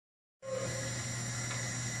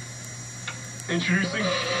Introducing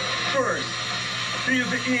first, he is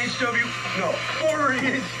the former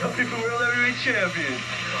EHW World Heavyweight Champion.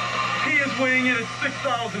 He is weighing in at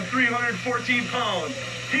 6,314 pounds.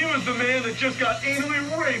 He was the man that just got anally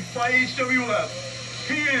raped by HWF.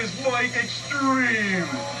 He is Mike Extreme.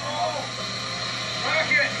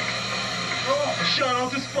 Shout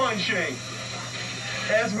out to Spine Shank.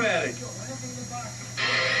 Asthmatic.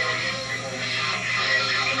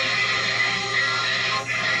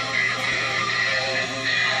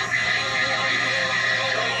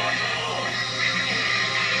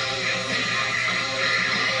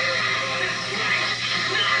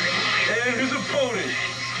 And his opponent,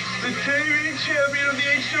 the TV champion of the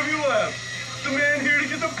HWF, the man here to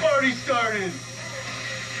get the party started,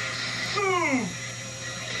 Sue!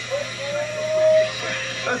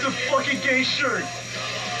 That's a fucking gay shirt.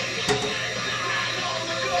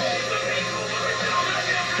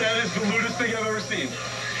 That is the lewdest thing I've ever seen.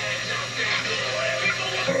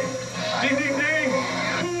 Ding, ding, ding.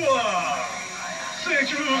 Hoo-ah!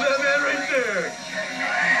 Signature move of that man right there.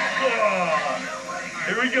 Ah.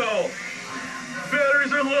 Here we go.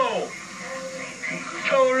 Batteries are low.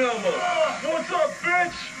 Collar elbow. What's up,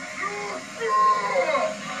 bitch?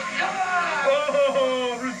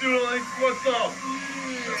 Oh, Rizzuto, like, what's up?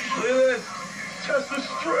 Look at this. Test the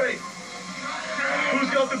straight. Who's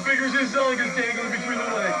got the bigger zizangas dangling between the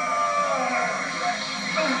legs?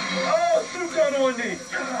 Oh, Sue down to one knee.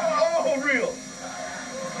 Oh, real.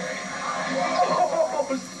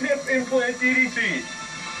 Oh, stiff implant DDT.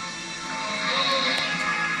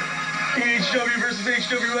 HW versus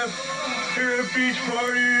HWF here at Beach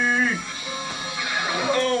Party.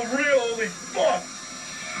 Oh, real, holy fuck.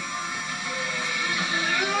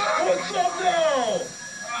 What's up now?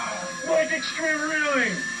 Mike Extreme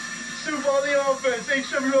reeling. Soup on the offense.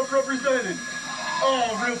 HWF represented.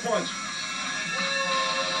 Oh, real punch.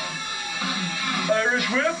 Irish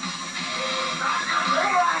whip.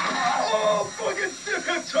 Oh, fucking stiff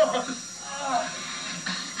hip toss.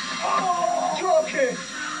 Oh, drop kick.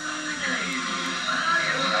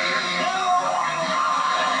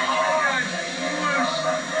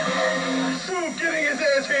 Soup getting his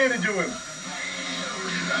ass handed to him.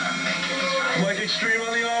 Mike Extreme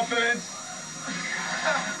on the offense.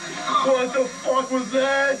 What the fuck was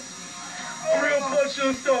that? A real punch to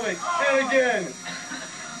the stomach. And again.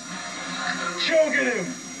 Choking him.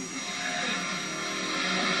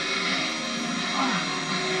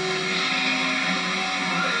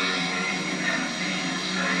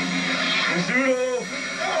 Rizzuto.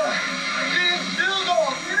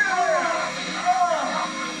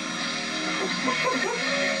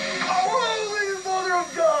 Holy mother of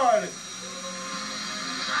God.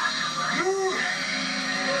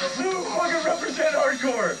 Sue fucking represent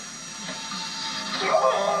hardcore.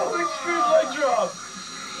 Oh, Extreme leg drop.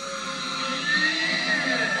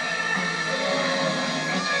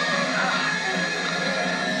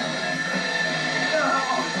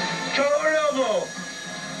 Collar elbow.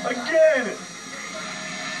 Again.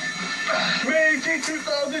 May 18,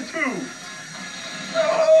 2002.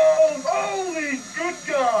 Oh, holy good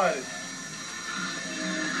God.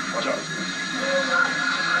 Watch out.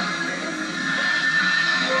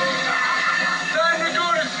 Time to go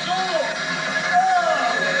to school.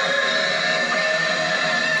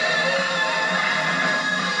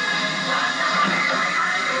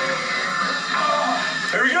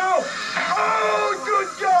 Here we go. Oh, good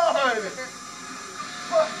God.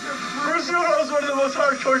 Rizzuto is one of the most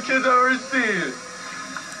hardcore kids I've ever seen.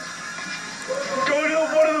 Going to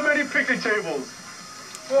one of the many picnic tables.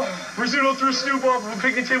 Rizzuto threw Snoop off of a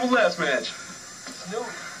picnic table last match. Snoop?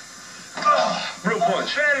 Real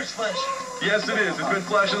punch. Batter's flash. Yes, it is. It's been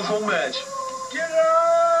flashing this whole match. Get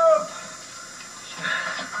up!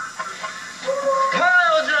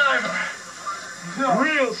 Pile driver! No.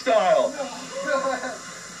 Real style.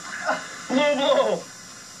 Low blow.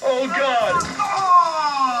 Oh, God.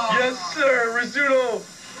 Oh! Yes, sir. Rizzuto.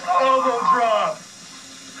 Elbow drop.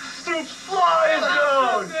 Snoop flies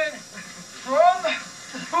down. From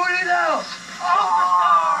who do you know?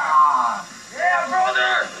 Oh! Yeah,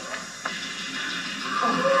 brother!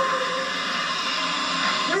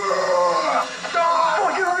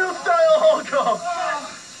 Fucking real style Hulk up.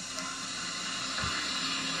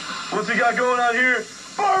 What's he got going on here?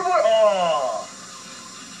 Barbed wire. Oh.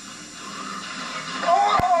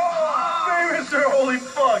 Oh. Famous or holy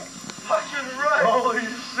fuck. Fucking right. Holy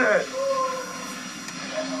shit.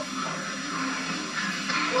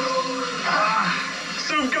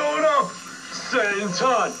 Soup going up.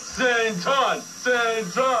 Senton. Senton.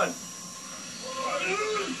 Senton.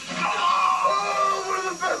 Oh, one of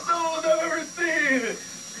the best elbows I've ever seen.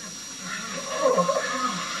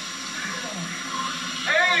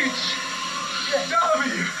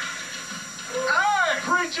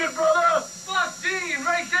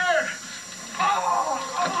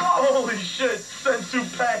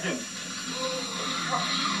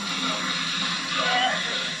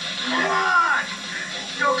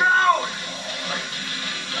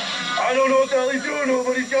 know what the hell he's doing to him,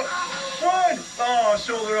 but he's got... One! Oh,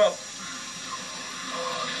 shoulder up.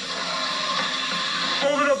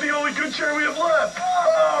 Holding up the only good chair we have left.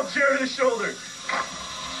 Oh, chair to the shoulder.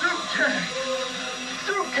 Soup can.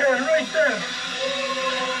 Soup can right there.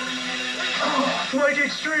 Oh, Mike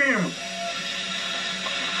Extreme.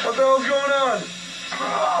 What the hell's going on?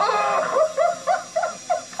 Oh.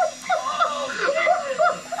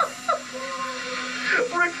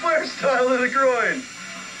 Ric Flair style in the groin.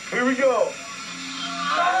 Here we go.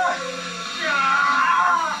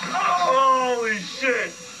 Holy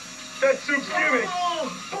shit. That soup's gimmick.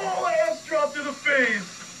 Full ass drop to the face.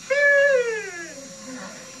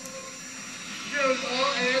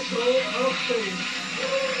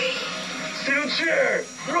 Steel chair.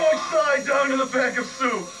 Wrong side down to the back of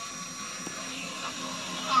soup.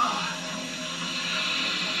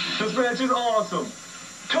 This match is awesome.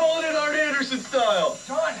 Calling it Art Anderson style.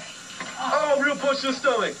 Done. Oh, real punch to the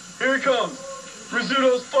stomach. Here it comes.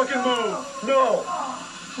 Rizzuto's fucking move. No.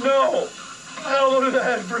 No. Elbow to the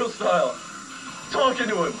head, real style. Talking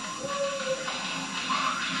to him.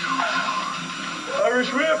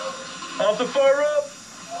 Irish whip. Off the far up.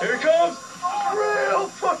 Here it comes. Real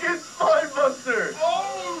fucking spine buster.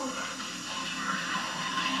 Oh.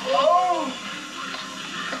 Oh.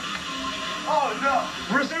 Oh, no.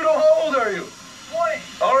 Rizzuto, how old are you? 20.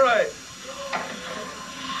 All right.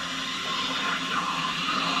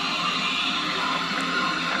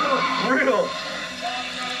 Real.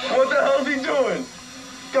 What the hell is he doing?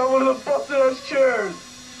 Got one of the busted ass chairs.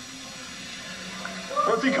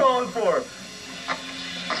 What's he calling for?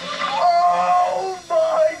 Oh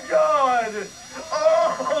my God!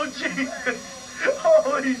 Oh Jesus!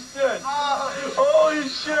 Holy shit! Holy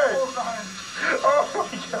shit! Oh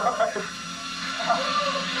my God!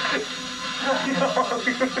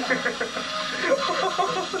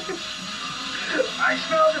 I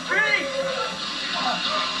smell the feet.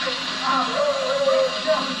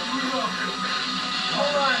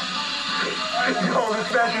 Hold on. Yo, this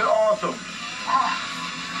match is awesome.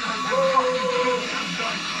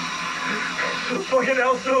 Fucking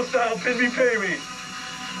El Snow style, pin me, pay me.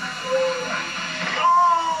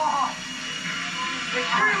 Oh! 3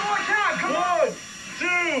 more times, come on! 1, 2,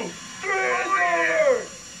 3, it's over!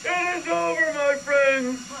 It is over, my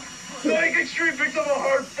friends! Mike Extreme picks up a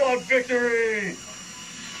hard-fought victory!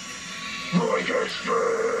 Mike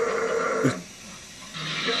Extreme!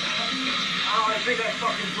 Oh, I think I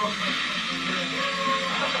fucking broke my...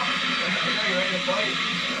 You ready to fight?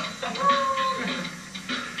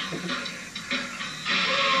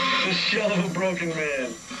 The shell of a broken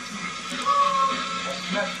man.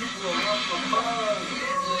 People will run for